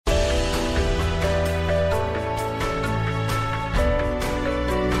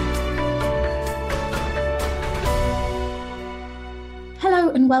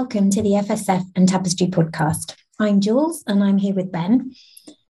And welcome to the FSF and Tapestry podcast. I'm Jules and I'm here with Ben.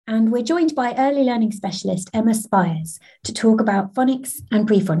 And we're joined by early learning specialist Emma Spires to talk about phonics and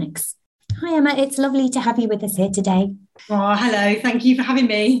pre-phonics. Hi Emma, it's lovely to have you with us here today. Oh, hello, thank you for having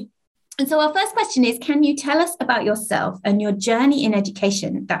me. And so our first question is, can you tell us about yourself and your journey in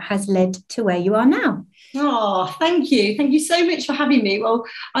education that has led to where you are now? Oh, thank you. Thank you so much for having me. Well,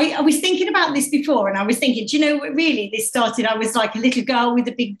 I was thinking about this before and I was thinking, do you know what really this started? I was like a little girl with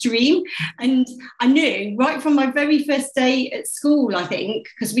a big dream. And I knew right from my very first day at school, I think,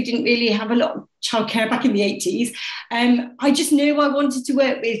 because we didn't really have a lot of childcare back in the 80s. I just knew I wanted to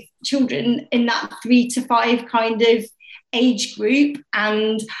work with children in that 3 to 5 kind of age group,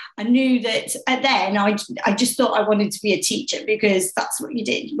 and I knew that then I just thought I wanted to be a teacher because that's what you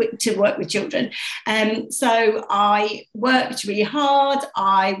did to work with children. So I worked really hard.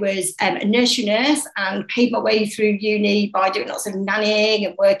 I was a nursery nurse and paid my way through uni by doing lots of nannying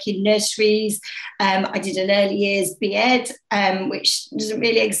and work in nurseries. I did an early years BEd, which doesn't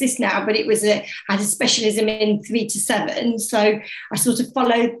really exist now, but it was I had a specialism in 3 to 7. So I sort of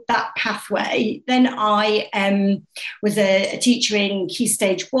followed that pathway. Then I was a teacher in Key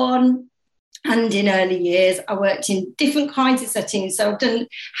Stage 1, and in early years I worked in different kinds of settings. So I've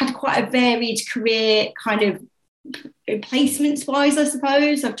had quite a varied career, kind of placements wise, I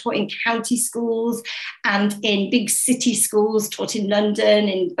suppose. I've taught in county schools and in big city schools, taught in London,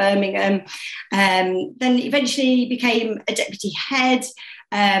 in Birmingham, then eventually became a deputy head.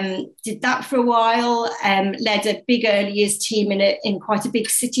 Did that for a while, led a big early years team in quite a big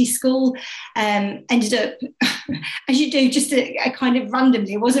city school, ended up, as you do, just a kind of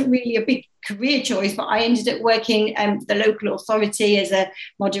randomly, it wasn't really a big career choice, but I ended up working for the local authority as a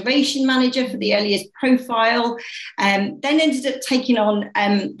moderation manager for the early years profile, then ended up taking on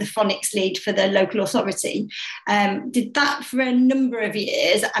the phonics lead for the local authority. Did that for a number of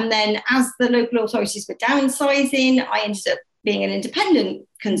years, and then as the local authorities were downsizing, I ended up being an independent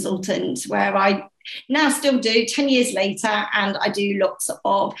consultant, where I now still do 10 years later, and I do lots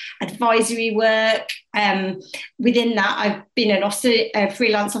of advisory work. Within that, I've been a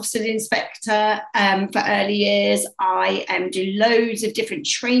freelance officer inspector for early years. I do loads of different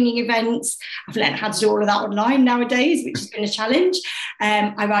training events. I've learned how to do all of that online nowadays, which has been a challenge.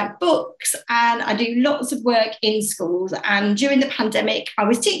 I write books and I do lots of work in schools. And during the pandemic, I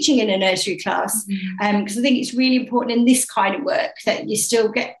was teaching in a nursery class because I think it's really important in this kind of work that you still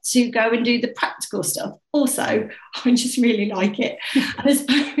get to go and do the practical stuff. Also, I just really like it. And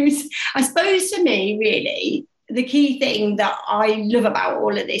I suppose for me, really, the key thing that I love about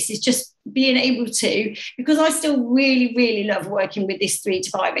all of this is just being able to, because I still really, really love working with this 3 to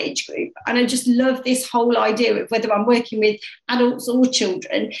 5 age group. And I just love this whole idea of whether I'm working with adults or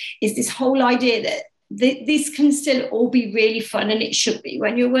children, is this whole idea that this can still all be really fun, and it should be.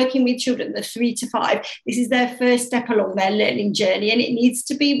 When you're working with children, the 3 to 5, this is their first step along their learning journey, and it needs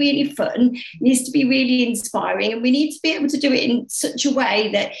to be really fun, it needs to be really inspiring, and we need to be able to do it in such a way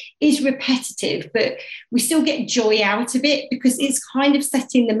that is repetitive, but we still get joy out of it, because it's kind of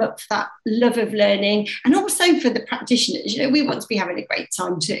setting them up for that love of learning, and also for the practitioners. You know, we want to be having a great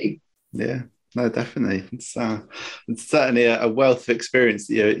time too. Yeah, no, definitely. It's certainly a wealth of experience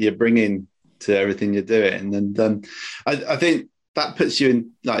that you're bringing to everything you're doing, and I think that puts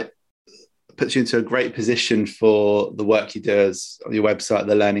you into a great position for the work you do as on your website,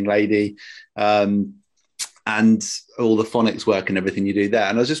 The Learning Lady, and all the phonics work and everything you do there.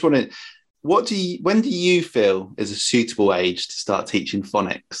 And I was just wondering, when do you feel is a suitable age to start teaching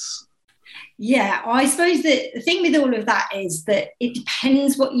phonics? Yeah, I suppose the thing with all of that is that it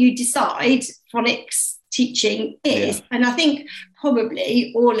depends what you decide phonics teaching is. Yeah. And I think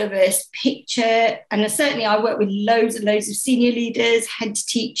probably all of us picture, and certainly I work with loads and loads of senior leaders, head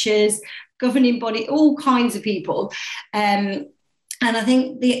teachers, governing body, all kinds of people. And I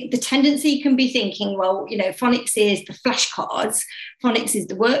think the tendency can be thinking, well, you know, phonics is the flashcards, phonics is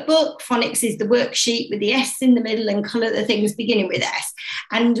the workbook, phonics is the worksheet with the S in the middle and colour the things beginning with S.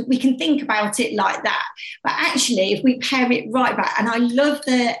 And we can think about it like that. But actually, if we pare it right back, and I love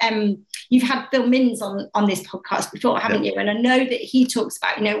you've had Phil Minns on this podcast before, haven't you? And I know that he talks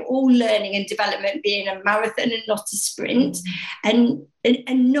about, you know, all learning and development being a marathon and not a sprint, and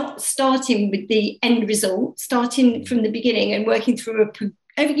not starting with the end result, starting from the beginning and working through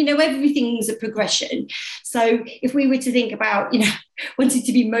everything's a progression. So if we were to think about, you know, wanted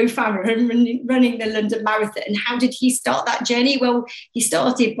to be Mo Farah and running the London Marathon, how did he start that journey? Well, he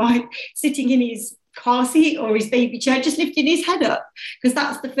started by sitting in his car seat or his baby chair, just lifting his head up, because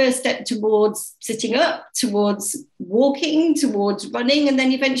that's the first step towards sitting up, towards walking, towards running, and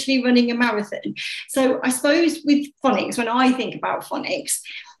then eventually running a marathon. So I suppose with phonics, when I think about phonics,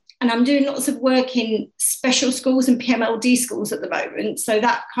 and I'm doing lots of work in special schools and PMLD schools at the moment, so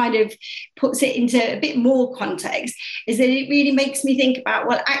that kind of puts it into a bit more context, is that it really makes me think about,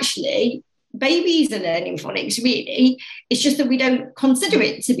 well, actually, babies are learning phonics, really. It's just that we don't consider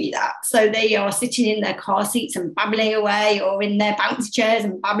it to be that. So they are sitting in their car seats and babbling away, or in their bouncy chairs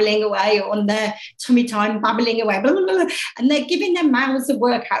and babbling away, or on their tummy time babbling away, blah, blah, blah. And they're giving their mouths a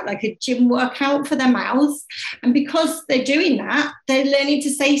workout, like a gym workout for their mouths. And because they're doing that, they're learning to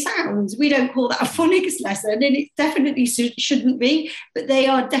say sounds. We don't call that a phonics lesson, and it definitely shouldn't be, but they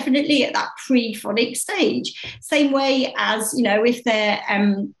are definitely at that pre-phonics stage. Same way as,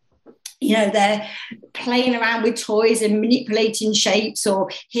 if they're playing around with toys and manipulating shapes, or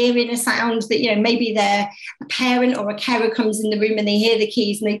hearing a sound that, maybe a parent or a carer comes in the room and they hear the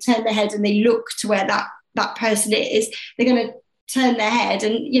keys and they turn their head and they look to where that person is. They're going to turn their head,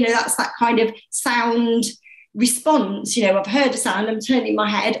 and, that's that kind of sound response. I've heard a sound, I'm turning my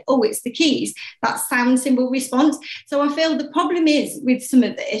head, oh, it's the keys. That sound symbol response. So I feel the problem is with some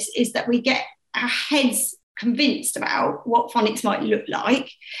of this is that we get our heads convinced about what phonics might look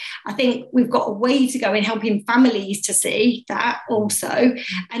like. I think we've got a way to go in helping families to see that also.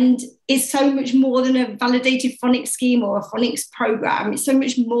 And it's so much more than a validated phonics scheme or a phonics program. It's so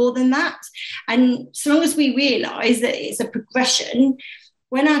much more than that. And so long as we realise that it's a progression,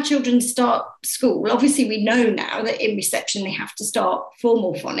 when our children start school, obviously we know now that in reception they have to start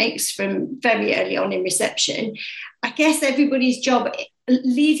formal phonics from very early on in reception. I guess everybody's job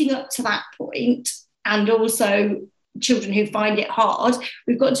leading up to that point, and also children who find it hard,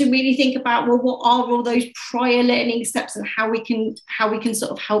 we've got to really think about, well, what are all those prior learning steps, and how we can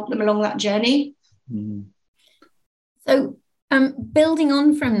sort of help them along that journey. So building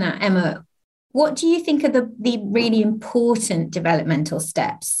on from that, Emma, what do you think are the really important developmental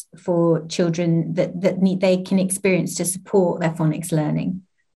steps for children that they can experience to support their phonics learning?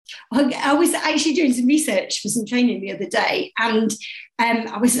 I was actually doing some research for some training the other day, and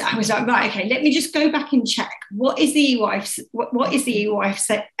I was like, right, okay, let me just go back and check what is the EYFS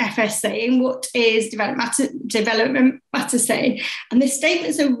saying, what is development matter saying, and the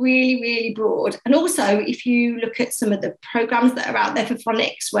statements are really, really broad. And also, if you look at some of the programs that are out there for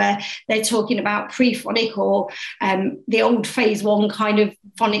phonics, where they're talking about pre-phonic or the old phase 1 kind of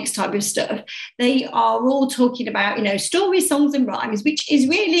phonics type of stuff, they are all talking about, stories, songs and rhymes, which is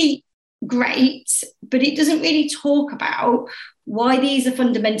really great, but it doesn't really talk about why these are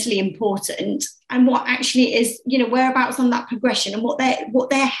fundamentally important, and what actually is, whereabouts on that progression, and what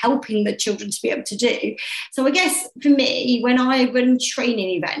they're helping the children to be able to do. So I guess for me, when I run training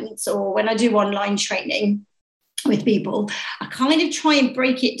events, or when I do online training with people, I kind of try and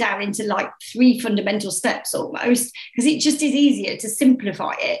break it down into like 3 fundamental steps almost, because it just is easier to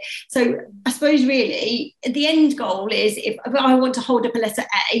simplify it. So I suppose really the end goal is, if I want to hold up a letter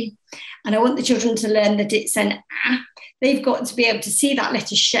A and I want the children to learn that it's an A, they've got to be able to see that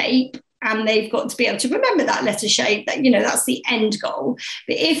letter shape, and they've got to be able to remember that letter shape. That, that's the end goal.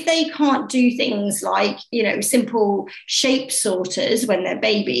 But if they can't do things like, simple shape sorters when they're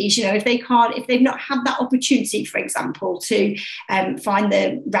babies, if they've not had that opportunity, for example, to find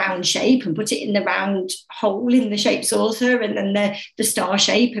the round shape and put it in the round hole in the shape sorter, and then the star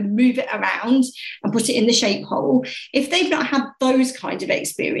shape, and move it around and put it in the shape hole. If they've not had those kinds of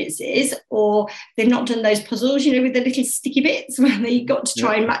experiences, or they've not done those puzzles, with the little sticky bits where they got to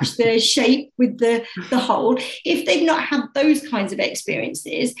try and match the shape with the hole, if they've not had those kinds of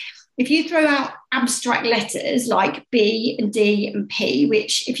experiences, if you throw out abstract letters like B and D and P,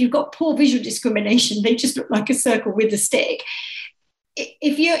 which if you've got poor visual discrimination, they just look like a circle with a stick.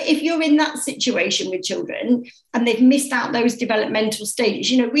 If you're in that situation with children and they've missed out those developmental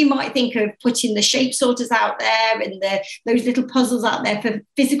stages, we might think of putting the shape sorters out there and those little puzzles out there for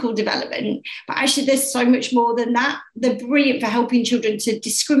physical development, but actually there's so much more than that. They're brilliant for helping children to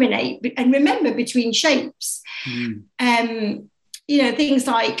discriminate and remember between shapes. Things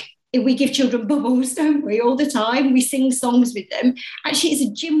like, if we give children bubbles, don't we, all the time? We sing songs with them. Actually, it's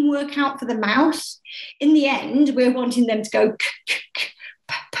a gym workout for the mouth. In the end, we're wanting them to go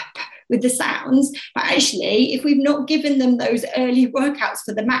with the sounds. But actually, if we've not given them those early workouts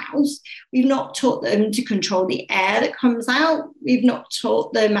for the mouth, we've not taught them to control the air that comes out. We've not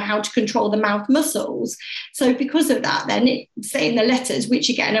taught them how to control the mouth muscles. So because of that, then saying the letters, which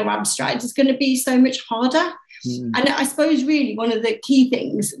again are abstract, is going to be so much harder. And I suppose really one of the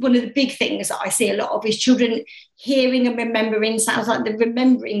big things that I see a lot of is children hearing and remembering sounds. Like the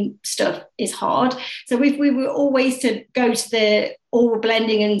remembering stuff is hard. So if we were always to go to the oral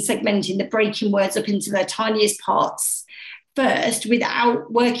blending and segmenting, the breaking words up into their tiniest parts first,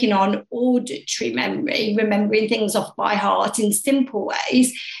 without working on auditory memory, remembering things off by heart in simple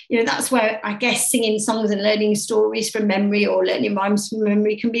ways, that's where I guess singing songs and learning stories from memory or learning rhymes from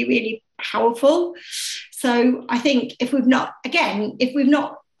memory can be really powerful. So I think we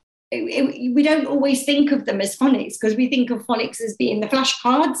don't always think of them as phonics, because we think of phonics as being the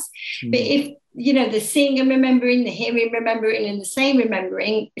flashcards. But if the seeing and remembering, the hearing, remembering, and the saying,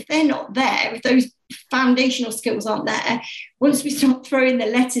 remembering, if they're not there, if those foundational skills aren't there, once we start throwing the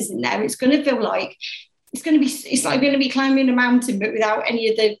letters in there, it's going to feel like it's like going to be climbing a mountain, but without any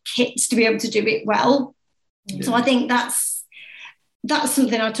of the kits to be able to do it well. Yeah. So I think that's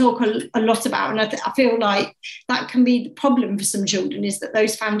something I talk a lot about, and I feel like that can be the problem for some children, is that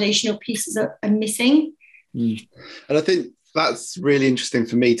those foundational pieces are missing. And I think that's really interesting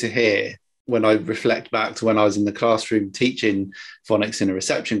for me to hear when I reflect back to when I was in the classroom teaching phonics in a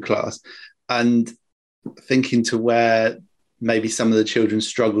reception class, and thinking to where maybe some of the children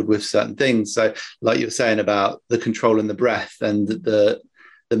struggled with certain things. So like you were saying about the control in the breath and the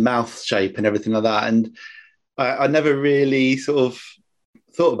mouth shape and everything like that. And I never really sort of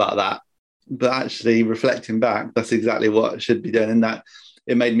thought about that, but actually reflecting back, that's exactly what I should be doing. And that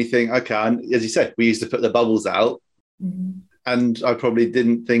it made me think, okay, and as you said, we used to put the bubbles out, and I probably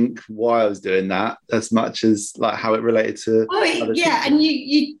didn't think why I was doing that as much as like how it related to. Oh, yeah, and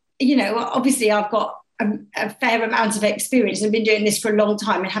you obviously I've got a fair amount of experience and been doing this for a long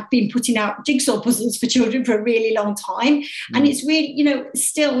time, and have been putting out jigsaw puzzles for children for a really long time. And it's really,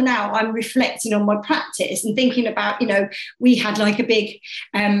 still now I'm reflecting on my practice and thinking about, we had like a big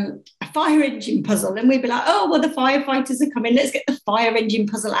a fire engine puzzle, and we'd be like, oh, well, the firefighters are coming, let's get the fire engine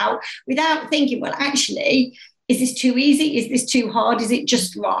puzzle out, without thinking, well, actually, is this too easy? Is this too hard? Is it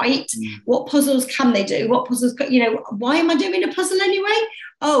just right? What puzzles can they do? What puzzles, why am I doing a puzzle anyway?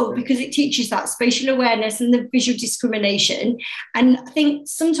 Oh, because it teaches that spatial awareness and the visual discrimination. And I think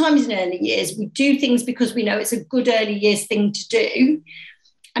sometimes in early years, we do things because we know it's a good early years thing to do.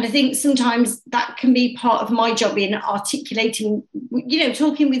 And I think sometimes that can be part of my job in articulating,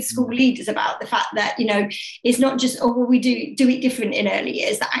 talking with school leaders about the fact that, it's not just, oh, well, we do it different in early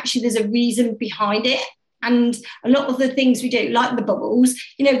years, that actually there's a reason behind it. And a lot of the things we do, like the bubbles,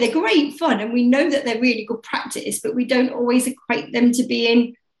 they're great fun, and we know that they're really good practice, but we don't always equate them to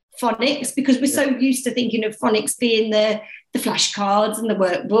being phonics, because we're so used to thinking of phonics being the flashcards and the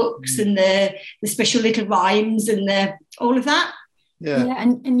workbooks and the special little rhymes and all of that. Yeah.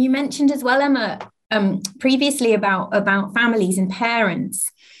 And you mentioned as well, Emma, previously about families and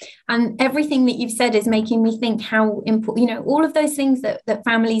parents. And everything that you've said is making me think how important, all of those things that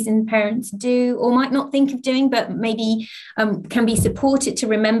families and parents do or might not think of doing, but maybe can be supported to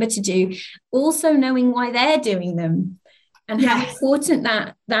remember to do, also knowing why they're doing them. And how important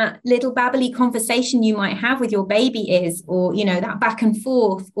that little babbly conversation you might have with your baby is, or, that back and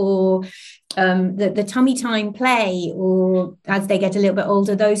forth, or the tummy time play, or as they get a little bit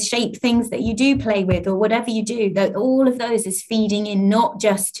older, those shape things that you do play with, or whatever you do, that all of those is feeding in not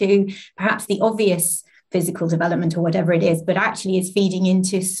just to perhaps the obvious physical development or whatever it is, but actually is feeding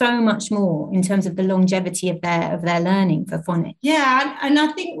into so much more in terms of the longevity of their learning for phonics. Yeah, and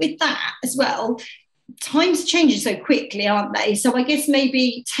I think with that as well, times are changing so quickly, aren't they? So I guess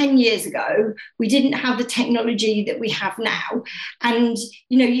maybe 10 years ago, we didn't have the technology that we have now. And,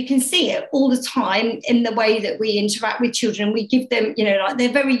 you can see it all the time in the way that we interact with children. We give them, like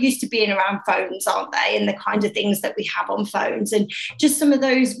they're very used to being around phones, aren't they? And the kind of things that we have on phones, and just some of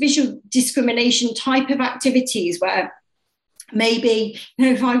those visual discrimination type of activities where maybe,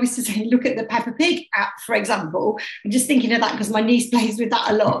 if I was to say, look at the Peppa Pig app, for example, I'm just thinking of that because my niece plays with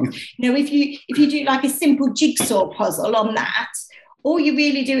that a lot. If you do like a simple jigsaw puzzle on that, all you're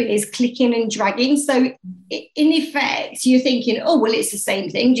really doing is clicking and dragging. So in effect, you're thinking, oh, well, it's the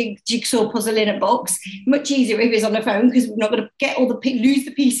same thing, jigsaw puzzle in a box. Much easier if it's on a phone, because we're not going to get lose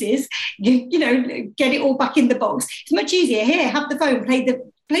the pieces, get it all back in the box. It's much easier. Here, have the phone, play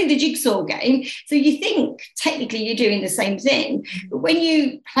the jigsaw game. So you think technically you're doing the same thing, but when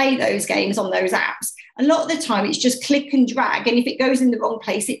you play those games on those apps, a lot of the time it's just click and drag, and if it goes in the wrong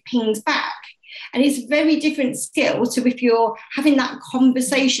place, it pings back. And it's a very different skill to if you're having that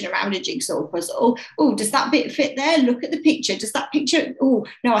conversation around a jigsaw puzzle. Oh, does that bit fit there? Look at the picture. Does that picture? Oh,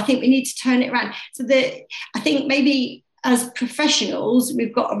 no, I think we need to turn it around. So I think maybe as professionals,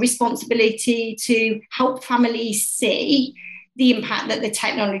 we've got a responsibility to help families see the impact that the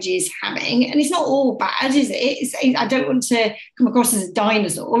technology is having. And it's not all bad, is it? I don't want to come across as a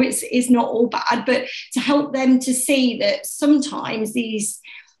dinosaur. It's not all bad, but to help them to see that sometimes the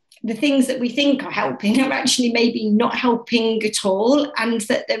things that we think are helping are actually maybe not helping at all, and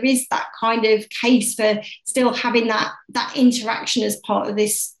that there is that kind of case for still having that interaction as part of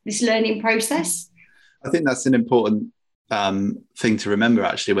this learning process. I think that's an important thing to remember,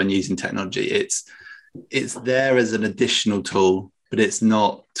 actually, when using technology. It's there as an additional tool, but it's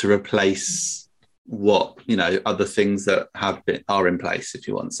not to replace what, other things that are in place, if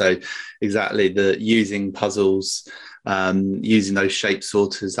you want. So exactly, using puzzles, using those shape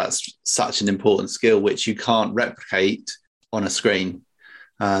sorters, that's such an important skill which you can't replicate on a screen.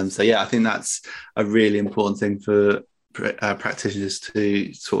 So yeah, I think that's a really important thing for practitioners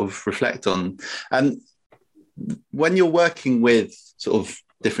to sort of reflect on. And when you're working with sort of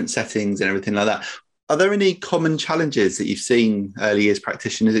different settings and everything like that, are there any common challenges that you've seen early years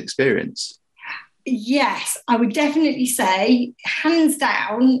practitioners experience? Yes, I would definitely say, hands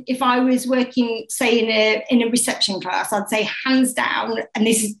down, if I was working, say, in a reception class, I'd say hands down, and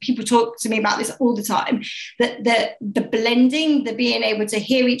this is, people talk to me about this all the time, that the blending, the being able to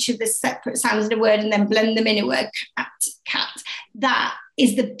hear each of the separate sounds in a word and then blend them in a word, cat, that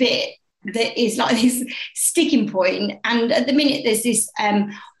is the bit that is like this sticking point. And at the minute, there's this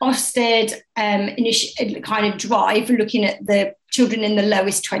Ofsted kind of drive looking at the children in the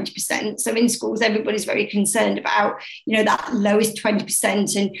lowest 20%. So in schools, everybody's very concerned about, that lowest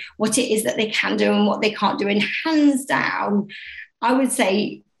 20% and what it is that they can do and what they can't do. And hands down, I would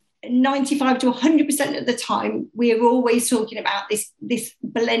say 95 to 100% of the time, we're always talking about this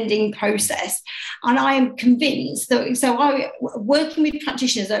blending process. And I am convinced that, working with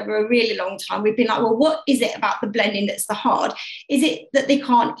practitioners over a really long time, we've been like, well, what is it about the blending that's the hard? Is it that they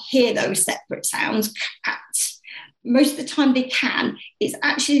can't hear those separate sounds? Most of the time they can. It's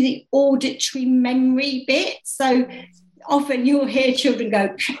actually the auditory memory bit. So often you'll hear children go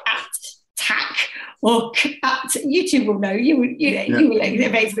at, tack, or at. You two will know. You will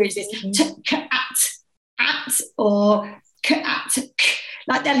have experienced this. At, or at.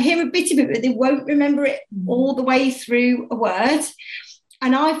 Like, they'll hear a bit of it, but they won't remember it all the way through a word.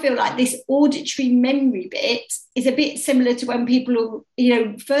 And I feel like this auditory memory bit is a bit similar to when people,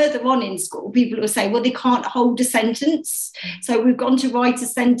 further on in school, people will say, well, they can't hold a sentence. So we've gone to write a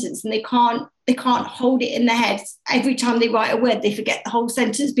sentence and they can't hold it in their head. Every time they write a word, they forget the whole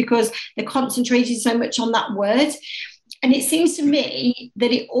sentence because they're concentrating so much on that word. And it seems to me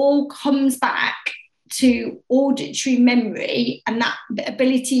that it all comes back to auditory memory and that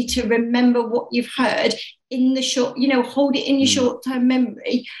ability to remember what you've heard in the short, hold it in your short-term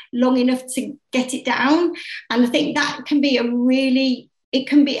memory long enough to get it down. And I think that can be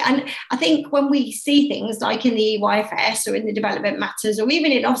and I think when we see things like in the EYFS or in the Development Matters, or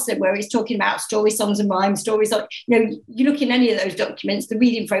even in Ofsted, where it's talking about story, songs and rhymes, stories, you look in any of those documents, the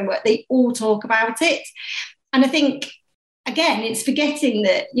reading framework, they all talk about it. And I think, again, it's forgetting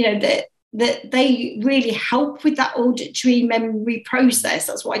that, that they really help with that auditory memory process.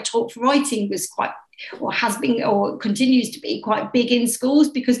 That's why talk for writing was quite, or has been, or continues to be quite big in schools,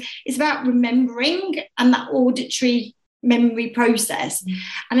 because it's about remembering and that auditory memory process.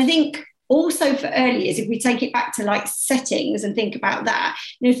 And I think also for early years, if we take it back to like settings and think about that,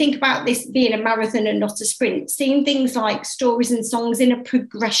 think about this being a marathon and not a sprint, seeing things like stories and songs in a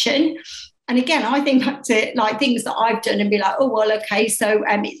progression. And again, I think back to like things that I've done and be like, oh, well, okay, so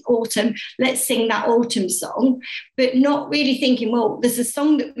it's autumn, let's sing that autumn song, but not really thinking, well, there's a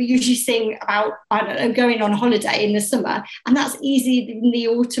song that we usually sing about, I don't know, going on holiday in the summer, and that's easier than the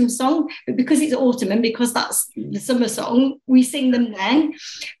autumn song. But because it's autumn and because that's the summer song, we sing them then,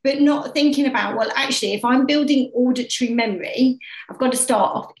 but not thinking about, well, actually, if I'm building auditory memory, I've got to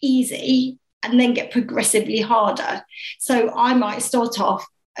start off easy and then get progressively harder. So I might start off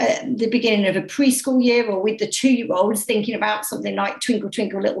at the beginning of a preschool year or with the 2-year-olds thinking about something like Twinkle,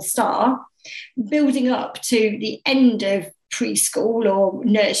 Twinkle, Little Star, building up to the end of preschool or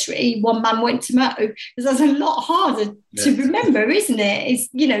nursery, One Man Went to Mow, because that's a lot harder to remember, isn't it?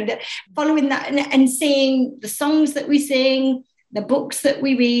 It's, following that and seeing the songs that we sing, the books that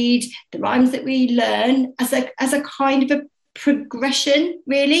we read, the rhymes that we learn as a kind of a progression,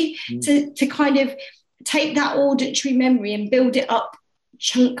 really, to kind of take that auditory memory and build it up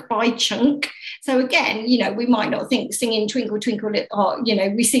chunk by chunk. So again, we might not think singing Twinkle, Twinkle, or,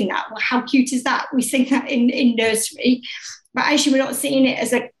 we sing that. Well, how cute is that? We sing that in nursery. But actually, we're not seeing it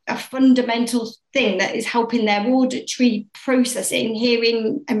as a fundamental thing that is helping their auditory processing,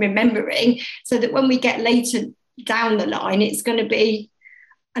 hearing and remembering, so that when we get later down the line, it's going to be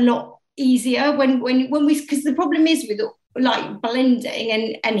a lot easier when we, because the problem is with like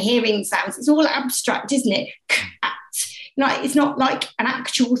blending and hearing sounds. It's all abstract, isn't it? Like, it's not like an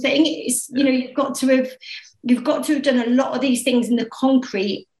actual thing. It's, you know, you've got to have done a lot of these things in the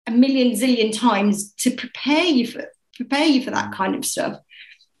concrete a million zillion times to prepare you for that kind of stuff.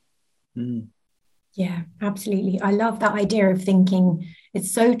 Yeah, absolutely. I love that idea of thinking.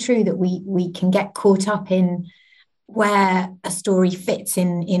 It's so true that we can get caught up in where a story fits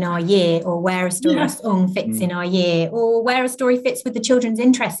in our year, or where a song fits in our year, or where a story fits with the children's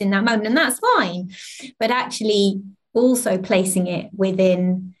interest in that moment, and that's fine. But actually also placing it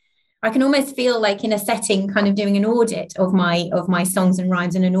within, I can almost feel like in a setting, kind of doing an audit of my songs and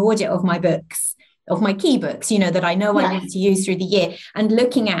rhymes, and an audit of my books, of my key books, you know, that I know I want to use through the year, and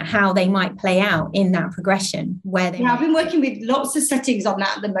looking at how they might play out in that progression. I've been working with lots of settings on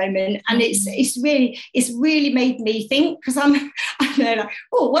that at the moment, and it's really made me think, because I'm there like,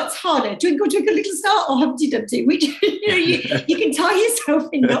 oh, what's harder, Twinkle Twinkle Little Star or Humpty Dumpty? Which, you know, you can tie yourself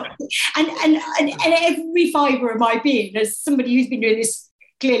in knots, and every fibre of my being, as somebody who's been doing this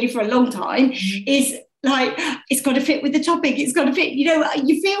clearly for a long time, is like, it's got to fit with the topic. It's got to fit, you know,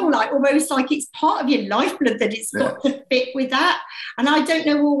 you feel like almost like it's part of your lifeblood, that it's got to fit with that. And I don't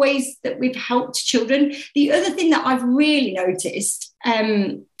know always that we've helped children. The other thing that I've really noticed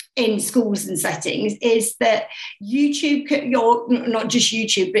in schools and settings is that YouTube, not just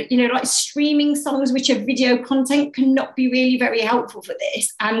YouTube, but, you know, like streaming songs which are video content cannot be really very helpful for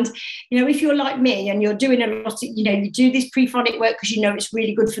this. And, you know, if you're like me and you're doing a lot of, you know, you do this pre-phonic work because you know it's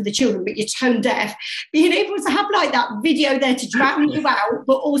really good for the children, but you're tone deaf, being able to have like that video there to drown you out,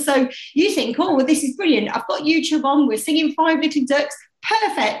 but also you think, oh, well, this is brilliant. I've got YouTube on, we're singing Five Little Ducks.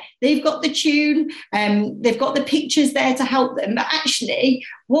 Perfect. They've got the tune, they've got the pictures there to help them. But actually,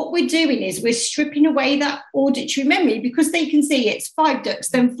 what we're doing is we're stripping away that auditory memory, because they can see it's 5 ducks,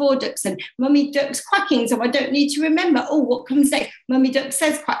 then 4 ducks, and Mummy Duck's quacking. So I don't need to remember, oh, what comes next? Mummy Duck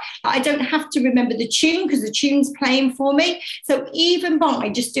says quack. I don't have to remember the tune because the tune's playing for me. So even by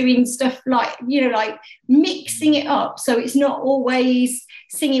just doing stuff like, you know, like mixing it up, so it's not always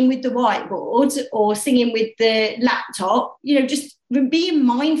singing with the whiteboard or singing with the laptop, you know, just being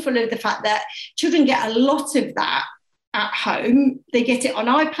mindful of the fact that children get a lot of that at home. They get it on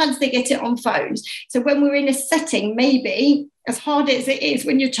iPads, they get it on phones. So when we're in a setting, maybe as hard as it is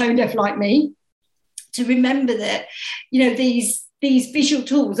when you're tone deaf like me, to remember that, you know, these visual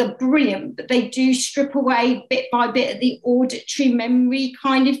tools are brilliant, but they do strip away bit by bit of the auditory memory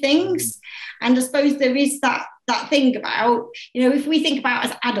kind of things. And I suppose there is that thing about, you know, if we think about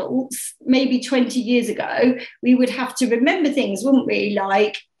as adults, maybe 20 years ago, we would have to remember things, wouldn't we?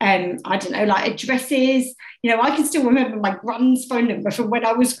 Like, I don't know, like addresses. You know, I can still remember my grand's phone number from when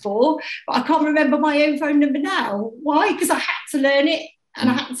I was 4, but I can't remember my own phone number now. Why? Because I had to learn it, and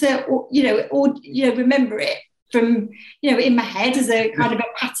I had to, remember it from, you know, in my head as a kind of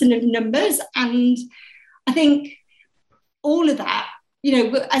a pattern of numbers. And I think all of that,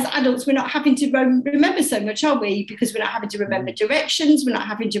 you know, as adults, we're not having to remember so much, are we? Because we're not having to remember directions, we're not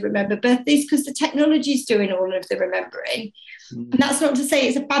having to remember birthdays, because the technology is doing all of the remembering. And that's not to say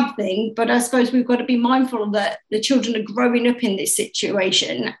it's a bad thing, but I suppose we've got to be mindful that the children are growing up in this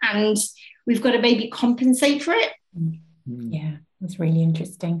situation, and we've got to maybe compensate for it. Yeah, that's really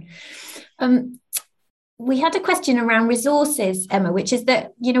interesting. We had a question around resources, Emma, which is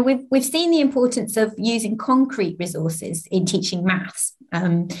that, you know, we've seen the importance of using concrete resources in teaching maths.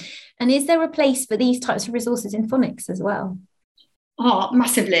 And is there a place for these types of resources in phonics as well? Oh,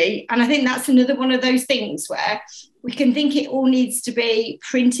 massively. And I think that's another one of those things where we can think it all needs to be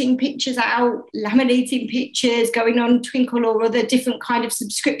printing pictures out, laminating pictures, going on Twinkle or other different kind of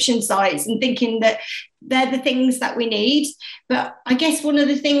subscription sites, and thinking that they're the things that we need. But I guess one of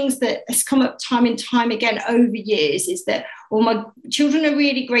the things that has come up time and time again over years is that, well, my children are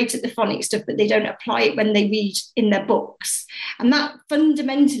really great at the phonics stuff, but they don't apply it when they read in their books. And that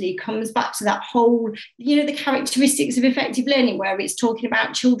fundamentally comes back to that whole, you know, the characteristics of effective learning, where it's talking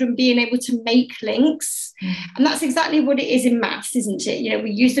about children being able to make links. And that's exactly what it is in maths, isn't it? You know,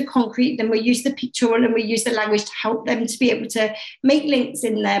 we use the concrete, then we use the pictorial, and we use the language to help them to be able to make links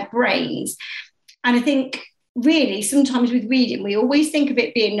in their brains. And I think really sometimes with reading, we always think of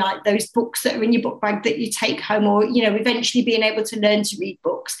it being like those books that are in your book bag that you take home, or, you know, eventually being able to learn to read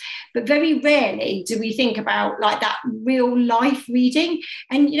books. But very rarely do we think about like that real life reading.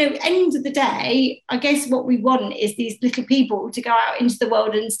 And, you know, end of the day, I guess what we want is these little people to go out into the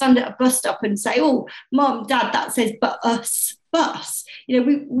world and stand at a bus stop and say, oh, Mum, Dad, that says but us, bus. You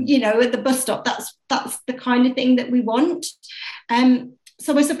know, we at the bus stop, that's the kind of thing that we want.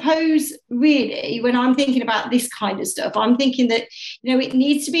 so I suppose really when I'm thinking about this kind of stuff, I'm thinking that, you know, it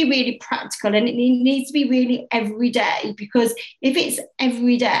needs to be really practical and it needs to be really everyday, because if it's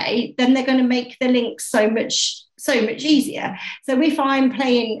every day, then they're going to make the links so much easier. So if I'm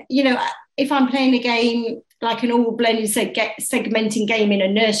playing, you know, if I'm playing a game like an all blended segmenting game in a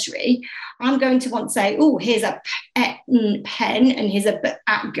nursery, I'm going to want to say, oh, here's a pen and here's a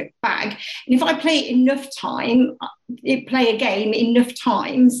bag. And if I play it enough time, play a game enough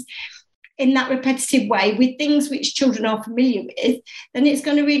times in that repetitive way with things which children are familiar with, then it's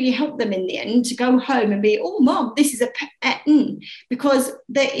going to really help them in the end to go home and be, oh, Mom, this is a pen, because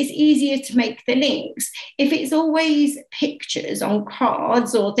it's easier to make the links. If it's always pictures on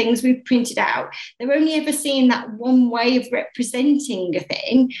cards or things we've printed out, they're only ever seeing that one way of representing a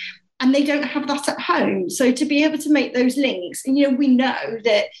thing, and they don't have that at home. So to be able to make those links, and, you know, we know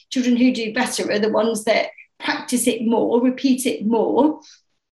that children who do better are the ones that practice it more, repeat it more.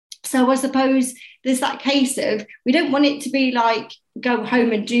 So I suppose there's that case of, we don't want it to be like, go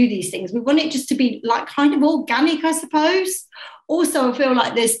home and do these things. We want it just to be like kind of organic, I suppose. Also, I feel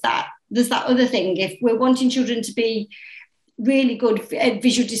like there's that other thing. If we're wanting children to be really good at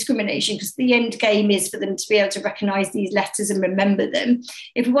visual discrimination, because the end game is for them to be able to recognise these letters and remember them.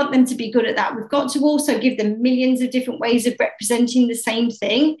 If we want them to be good at that, we've got to also give them millions of different ways of representing the same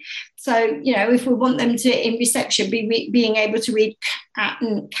thing. So, you know, if we want them to, in reception, being able to read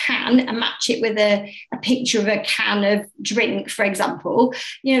can and match it with a picture of a can of drink, for example,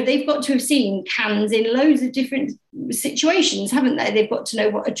 you know, they've got to have seen cans in loads of different situations, haven't they? They've got to know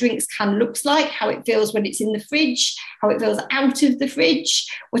what a drinks can looks like, how it feels when it's in the fridge, how it feels out of the fridge,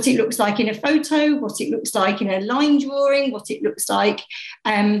 what it looks like in a photo, what it looks like in a line drawing, what it looks like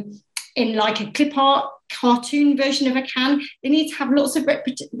in like a clip art cartoon version of a can. They need to have lots of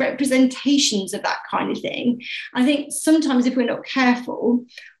representations of that kind of thing. I think sometimes if we're not careful,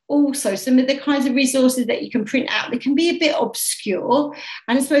 also some of the kinds of resources that you can print out, they can be a bit obscure.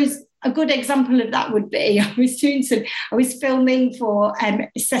 And I suppose a good example of that would be, I was filming for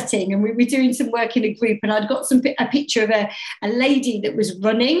setting, and we were doing some work in a group, and I'd got a picture of a lady that was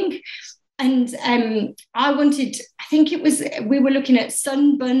running. And we were looking at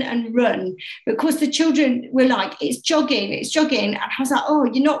sunburn and run, but of course the children were like, it's jogging. And I was like, oh,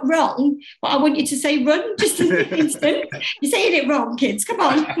 you're not wrong, but I want you to say run just in an instant. You're saying it wrong, kids, come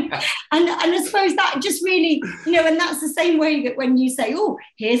on. and I suppose that just really, you know, and that's the same way that when you say, oh,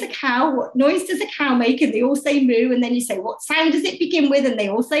 here's a cow, what noise does a cow make? And they all say moo. And then you say, what sound does it begin with? And they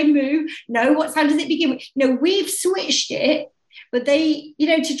all say moo. No, what sound does it begin with? No, we've switched it. But they, you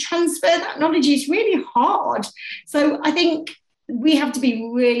know, to transfer that knowledge is really hard. So I think we have to be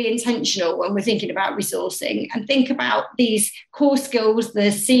really intentional when we're thinking about resourcing, and think about these core skills,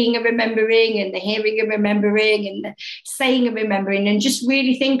 the seeing and remembering, and the hearing and remembering, and the saying and remembering, and just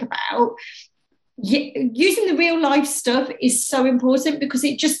really think about using the real life stuff is so important, because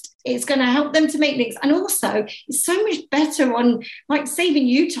it's going to help them to make links. And also it's so much better on like saving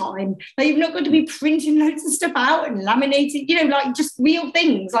you time. Like, you've not got to be printing loads of stuff out and laminating, you know, like just real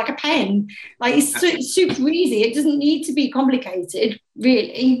things like a pen. Like it's super easy. It doesn't need to be complicated,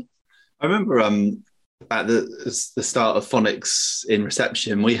 really. I remember at the start of phonics in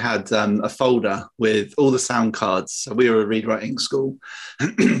reception, we had a folder with all the sound cards. So we were a read writing school,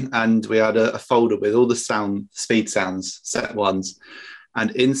 and we had a folder with all the speed sounds, set ones.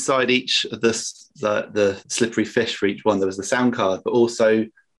 And inside each of the slippery fish for each one, there was the sound card, but also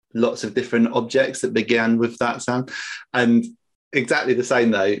lots of different objects that began with that sound. And exactly the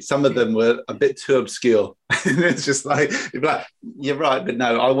same though, some of them were a bit too obscure. It's just like, you're right, but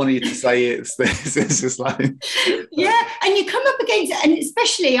no, I want you to say it's this. It's just like, yeah. And you come up against it, and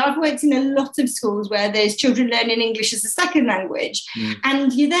especially I've worked in a lot of schools where there's children learning English as a second language,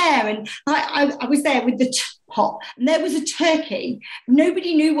 and you're there, and I was there with the pot, and there was a turkey.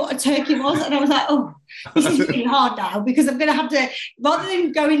 Nobody knew what a turkey was, and I was like, oh, this is really hard now, because I'm going to have to, rather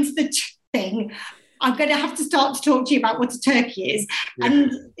than go into the thing, I'm going to have to start to talk to you about what a turkey is.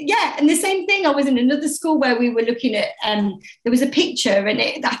 Yeah. And the same thing, I was in another school where we were looking at, there was a picture, and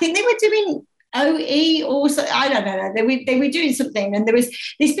I think they were doing OE or so, I don't know. They were doing something, and there was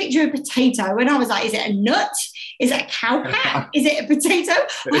this picture of a potato, and I was like, is it a nut? Is it a cow pat? Is it a potato?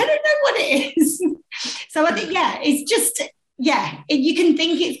 I don't know what it is. So I think, it's just, you can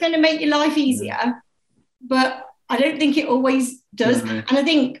think it's going to make your life easier, but I don't think it always does. And I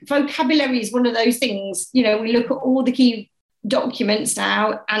think vocabulary is one of those things, you know, we look at all the key documents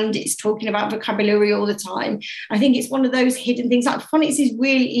now, and it's talking about vocabulary all the time. I think it's one of those hidden things. Like phonics is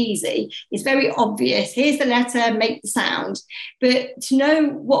really easy. It's very obvious. Here's the letter, make the sound. But to know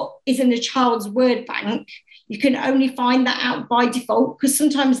what is in a child's word bank, you can only find that out by default, because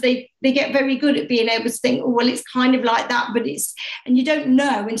sometimes they get very good at being able to think, oh, well, it's kind of like that, but it's, and you don't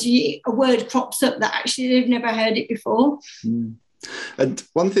know until a word crops up that actually they've never heard it before. Mm. And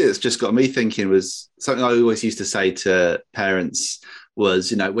one thing that's just got me thinking was something I always used to say to parents was,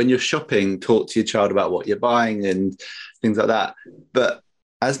 you know, when you're shopping, talk to your child about what you're buying and things like that. But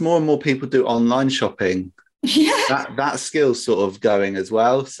as more and more people do online shopping, that skill's sort of going as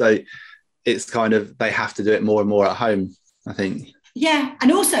well. So it's kind of, they have to do it more and more at home, I think. Yeah,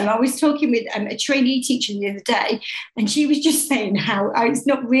 and also I was talking with a trainee teacher the other day, and she was just saying how, it's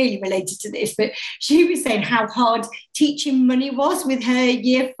not really related to this, but she was saying how hard teaching money was with her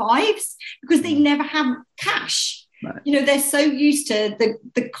year fives, because they never have cash. Right. You know, they're so used to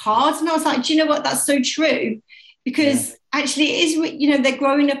the cards. And I was like, do you know what? That's so true. Because actually it is, you know, they're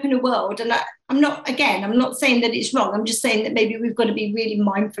growing up in a world, and I'm not saying that it's wrong. I'm just saying that maybe we've got to be really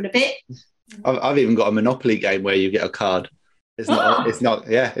mindful of it. I've even got a Monopoly game where you get a card. It's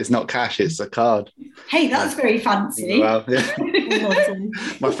not cash, it's a card. Hey, that's very fancy. Well, yeah.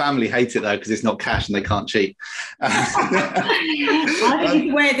 My family hate it though, because it's not cash and they can't cheat. I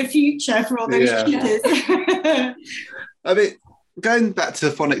think we're the future for all those cheaters. I mean, going back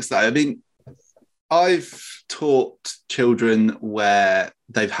to phonics though, I mean, I've taught children where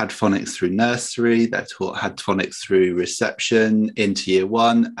they've had phonics through nursery, had phonics through reception into year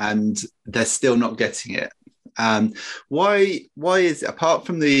one, and they're still not getting it. Why is it, apart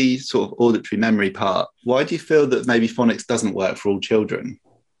from the sort of auditory memory part, why do you feel that maybe phonics doesn't work for all children?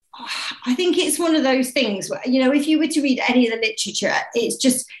 I think it's one of those things where, you know, if you were to read any of the literature, it's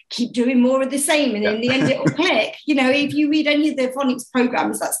just keep doing more of the same, and in the end it will click. You know, if you read any of the phonics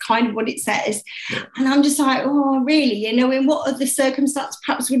programs, that's kind of what it says. And I'm just like, oh, really? You know, in what other circumstance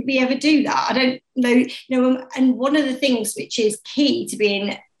perhaps would we ever do that? I don't know. You know, and one of the things which is key to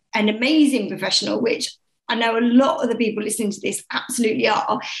being an amazing professional, which I know a lot of the people listening to this absolutely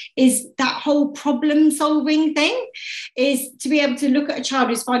are, is that whole problem solving thing, is to be able to look at a child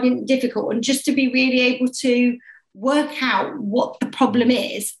who's finding it difficult and just to be really able to work out what the problem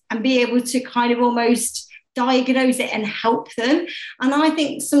is and be able to kind of almost diagnose it and help them. And I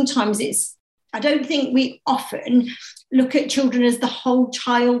think sometimes I don't think we often look at children as the whole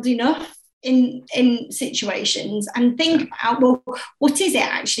child enough in situations, and think about, well, what is it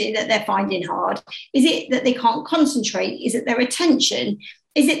actually that they're finding hard? Is it that they can't concentrate? Is it their attention?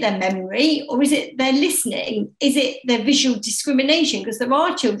 Is it their memory? Or is it their listening? Is it their visual discrimination? Because there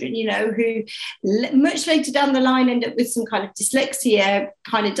are children, you know, who much later down the line end up with some kind of dyslexia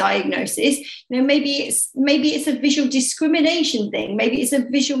kind of diagnosis. You know, maybe it's a visual discrimination thing. Maybe it's a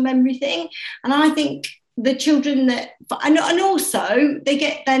visual memory thing. And I think the children and also they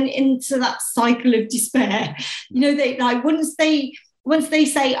get then into that cycle of despair. You know, they like once they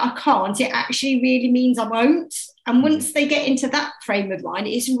say I can't, it actually really means I won't. And once they get into that frame of mind,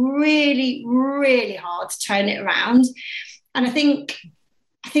 it's really, really hard to turn it around. And I think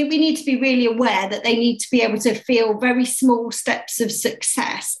we need to be really aware that they need to be able to feel very small steps of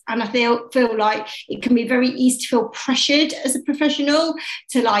success. And I feel like it can be very easy to feel pressured as a professional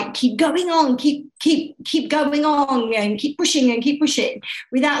to like keep going on, keep going on and keep pushing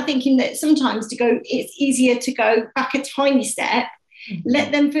without thinking that sometimes it's easier to go back a tiny step,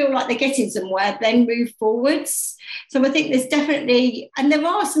 let them feel like they're getting somewhere, then move forwards. So I think there's definitely, and there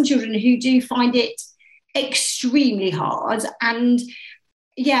are some children who do find it extremely hard. And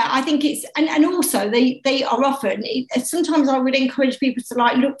yeah, I think it's, and also they are often, sometimes I would encourage people to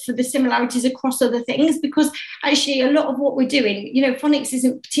like look for the similarities across other things, because actually a lot of what we're doing, you know, phonics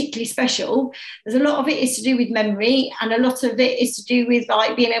isn't particularly special. There's a lot of it is to do with memory, and a lot of it is to do with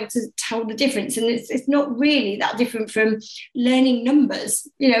like being able to tell the difference. And it's not really that different from learning numbers.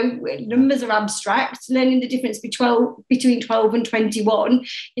 You know, numbers are abstract. Learning the difference between 12 and 21,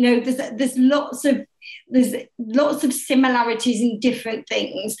 you know, there's lots of similarities in different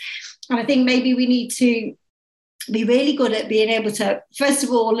things. And I think maybe we need to be really good at being able to, first of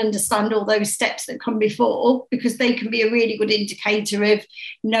all, understand all those steps that come before, because they can be a really good indicator of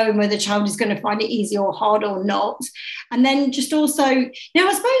knowing whether the child is going to find it easy or hard or not. And then just also, now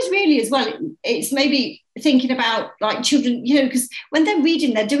I suppose really as well, it's maybe thinking about like children, you know, because when they're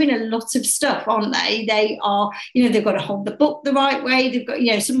reading, they're doing a lot of stuff, aren't they? They are, you know, they've got to hold the book the right way. They've got,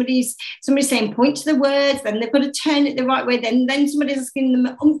 you know, somebody's saying point to the words, then they've got to turn it the right way. Then somebody's asking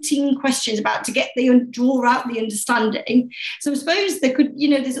them umpteen questions about to draw out the understanding. So I suppose there could, you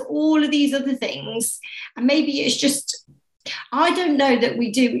know, there's all of these other things, and maybe it's just I don't know that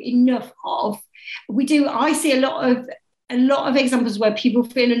we do enough of. I see a lot of examples where people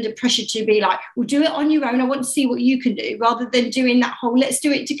feel under pressure to be like, well, do it on your own. I want to see what you can do, rather than doing that whole, let's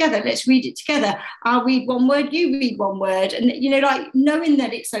do it together. Let's read it together. I'll read one word, you read one word. And, like knowing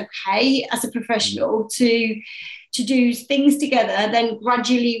that it's okay as a professional to do things together, then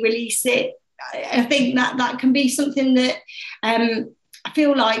gradually release it. I think that can be something that I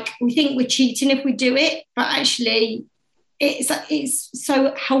feel like we think we're cheating if we do it, but actually it's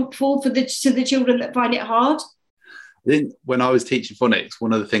so helpful to the children that find it hard. I think when I was teaching phonics,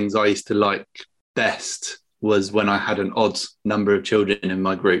 one of the things I used to like best was when I had an odd number of children in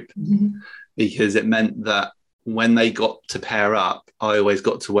my group, because it meant that when they got to pair up, I always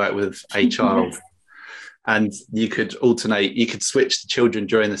got to work with a child. And you could alternate, you could switch the children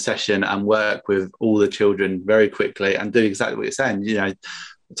during the session and work with all the children very quickly and do exactly what you're saying,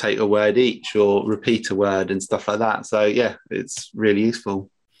 take a word each or repeat a word and stuff like that. So yeah, it's really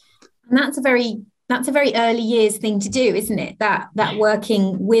useful. And that's a very early years thing to do, isn't it? That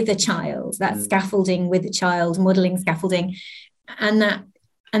working with a child, that scaffolding with a child, modeling scaffolding, and that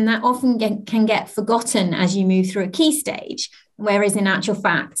often can get forgotten as you move through a key stage. Whereas in actual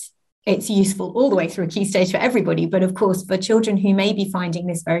fact, it's useful all the way through a key stage for everybody. But of course, for children who may be finding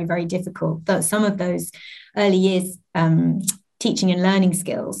this very, very difficult, that some of those early years teaching and learning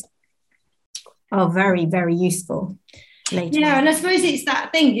skills are very, very useful later. Yeah, and I suppose it's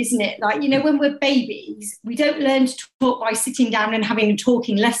that thing, isn't it? Like, when we're babies, we don't learn to talk by sitting down and having a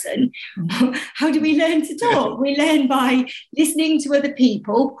talking lesson. How do we learn to talk? We learn by listening to other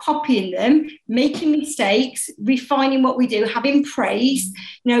people, copying them, making mistakes, refining what we do, having praise.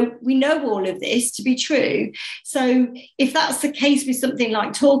 We know all of this to be true. So if that's the case with something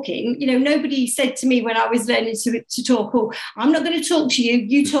like talking, nobody said to me when I was learning to talk, oh, I'm not going to talk to you,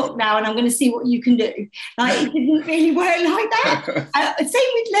 you talk now and I'm going to see what you can do. Like, it didn't really work like that.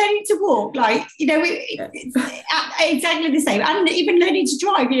 Same with learning to walk, it's exactly the same. And even learning to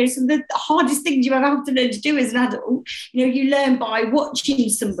drive, some of the hardest things you ever have to learn to do as an adult, you learn by watching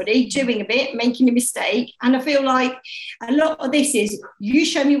somebody doing a bit, making a mistake. And I feel like a lot of this is, you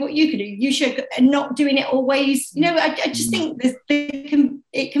show me what you can do, you show, and not doing it always. I just think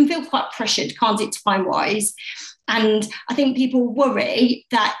it can feel quite pressured, can't it, time-wise? And I think people worry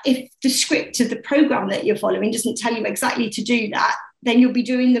that if the script of the program that you're following doesn't tell you exactly to do that, then you'll be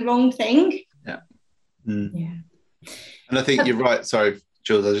doing the wrong thing. Yeah. Yeah. And I think you're right. Sorry,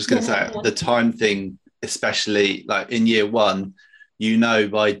 Jules, I was just going to say the time thing, especially like in year one,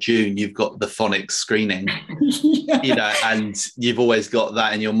 by June, you've got the phonics screening, and you've always got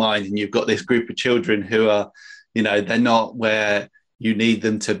that in your mind. And you've got this group of children who are, they're not where you need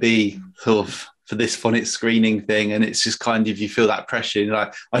them to be sort of for this phonics screening thing, and it's just kind of, you feel that pressure,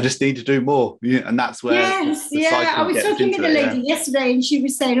 like, I just need to do more, and that's where I was talking with a lady yesterday, and she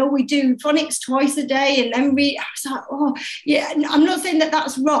was saying, we do phonics twice a day, and then I was like, I'm not saying that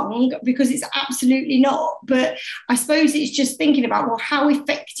that's wrong, because it's absolutely not, but I suppose it's just thinking about, how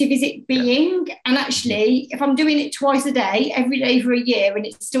effective is it being? And actually, if I'm doing it twice a day every day for a year and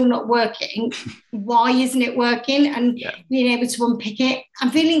it's still not working, why isn't it working? And being able to unpick it, I'm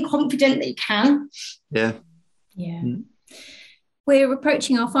feeling confident that you can. Yeah. We're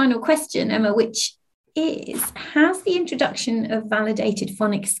approaching our final question, Emma, which is, has the introduction of validated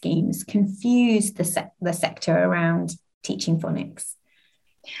phonics schemes confused the sector around teaching phonics?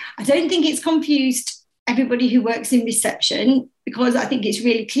 I don't think it's confused everybody who works in reception, because I think it's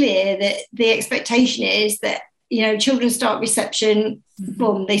really clear that the expectation is that children start reception,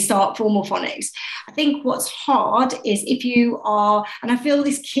 boom, they start formal phonics. I think what's hard is if you are, and I feel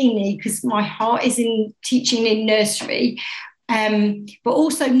this keenly because my heart is in teaching in nursery, but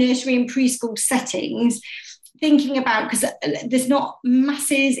also nursery and preschool settings, thinking about, because there's not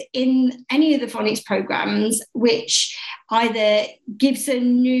masses in any of the phonics programs which either gives a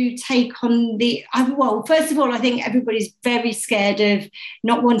new take on first of all, I think everybody's very scared of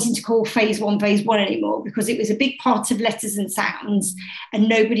not wanting to call phase one anymore, because it was a big part of letters and sounds, and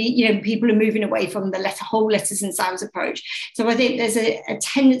nobody, people are moving away from the whole letters and sounds approach. So I think there's a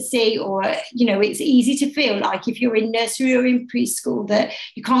tendency, or, it's easy to feel like if you're in nursery or in preschool that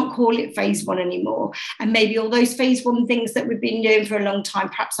you can't call it phase one anymore. And maybe all those phase one things that we've been doing for a long time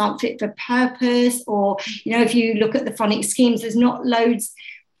perhaps aren't fit for purpose, or, if you look at the phonics schemes, there's not loads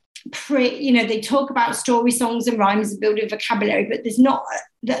they talk about story songs and rhymes and building vocabulary, but there's not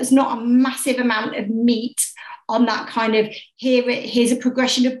a massive amount of meat on that kind of, here's a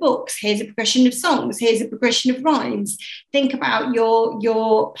progression of books, here's a progression of songs, here's a progression of rhymes. Think about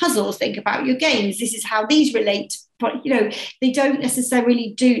your puzzles, think about your games. This is how these relate but they don't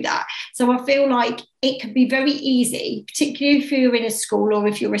necessarily do that. So I feel like it can be very easy, particularly if you're in a school or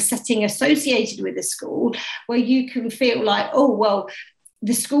if you're a setting associated with a school, where you can feel like, oh, well,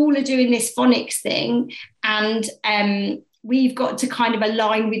 the school are doing this phonics thing, and we've got to kind of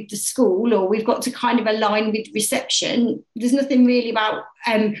align with the school, or we've got to kind of align with reception. There's nothing really about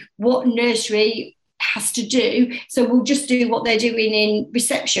what nursery has to do, so we'll just do what they're doing in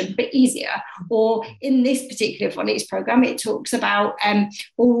reception, but easier. Or in this particular phonics program, it talks about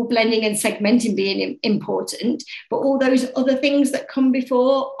oral blending and segmenting being important, but all those other things that come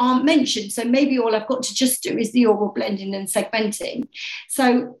before aren't mentioned. So maybe all I've got to just do is the oral blending and segmenting.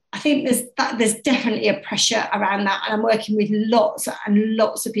 So I think there's definitely a pressure around that, and I'm working with lots and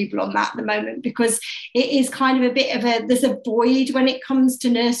lots of people on that at the moment, because it is kind of a bit of there's a void when it comes to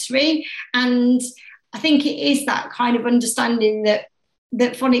nursery. And I think it is that kind of understanding that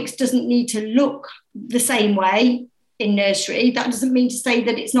phonics doesn't need to look the same way in nursery. That doesn't mean to say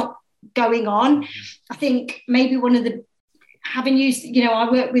that it's not going on. I think maybe I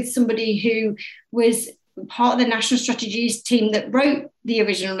worked with somebody who was part of the National Strategies team that wrote the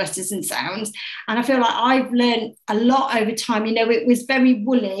original Letters and Sounds, and I feel like I've learned a lot over time. It was very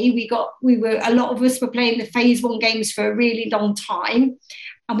woolly. A lot of us were playing the phase 1 games for a really long time,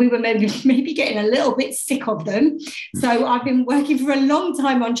 and we were maybe getting a little bit sick of them. So I've been working for a long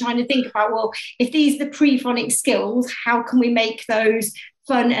time on trying to think about, well, if these are the pre-phonics skills, how can we make those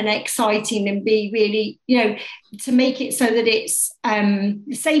fun and exciting and be really, to make it so that it's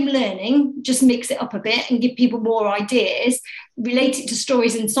the same learning, just mix it up a bit and give people more ideas, relate it to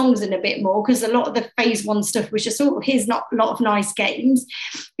stories and songs in a bit more, because a lot of the phase 1 stuff was just, here's not a lot of nice games.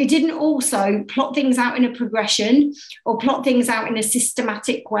 It didn't also plot things out in a progression or plot things out in a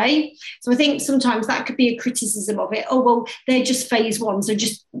systematic way. So I think sometimes that could be a criticism of it. Oh, well, they're just phase 1, so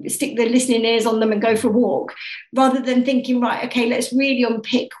just stick the listening ears on them and go for a walk, rather than thinking, right, okay, let's really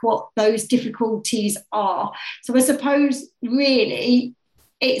unpick what those difficulties are. So I suppose really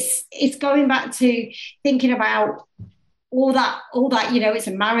it's going back to thinking about all that, it's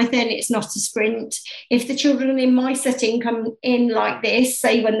a marathon, it's not a sprint. If the children in my setting come in like this,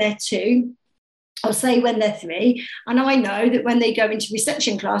 say when they're 2, or say when they're 3, and I know that when they go into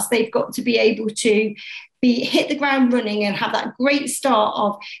reception class, they've got to be able to hit the ground running and have that great start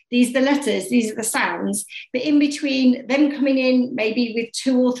of, these are the letters, these are the sounds. But in between them coming in maybe with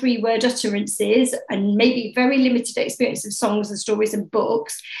 2 or 3 word utterances and maybe very limited experience of songs and stories and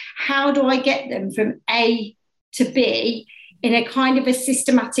books, how do I get them from A to B in a kind of a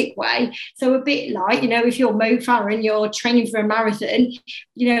systematic way? So a bit like, if you're Mo Farah and you're training for a marathon,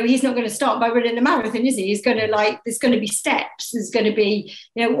 he's not going to start by running a marathon, is he? He's going to there's going to be steps, there's going to be,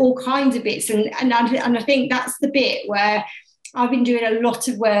 all kinds of bits. And I think that's the bit where I've been doing a lot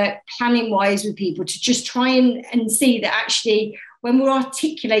of work planning wise with people to just try and see that actually when we're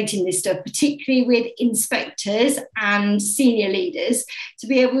articulating this stuff, particularly with inspectors and senior leaders, to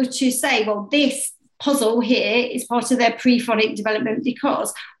be able to say, well, this puzzle here is part of their pre-phonic development,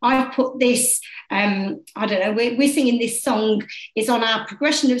 because I've put this, we're singing this song, it's on our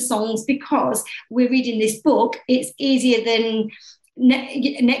progression of songs because we're reading this book. It's easier than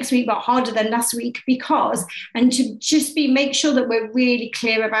next week, but harder than last week because, and to just make sure that we're really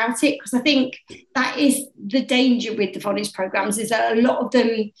clear about it, because I think that is the danger with the phonics programs, is that a lot of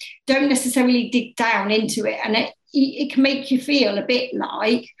them don't necessarily dig down into it, and it can make you feel a bit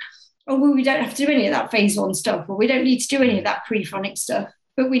like, oh, well, we don't have to do any of that phase 1 stuff, or we don't need to do any of that pre-phonic stuff.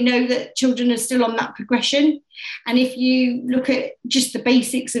 But we know that children are still on that progression. And if you look at just the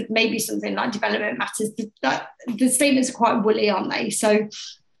basics of maybe something like development matters, the statements are quite woolly, aren't they? So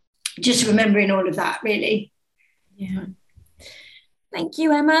just remembering all of that, really. Yeah. Thank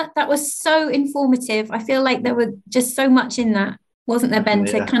you, Emma. That was so informative. I feel like there was just so much in that, wasn't there, Ben,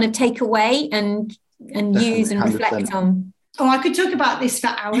 to kind of take away and use and reflect on. Oh, I could talk about this for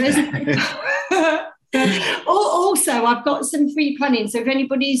hours. Also, I've got some free planning, so if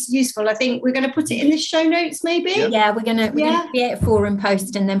anybody's useful, I think we're going to put it in the show notes, maybe. Yeah, we're going to create a forum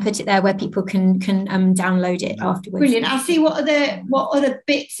post and then put it there where people can download it afterwards. Brilliant. I'll see what other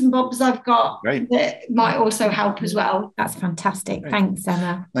bits and bobs I've got that might also help as well. That's fantastic. Great. Thanks,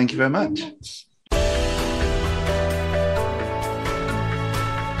 Emma. Thank you very much.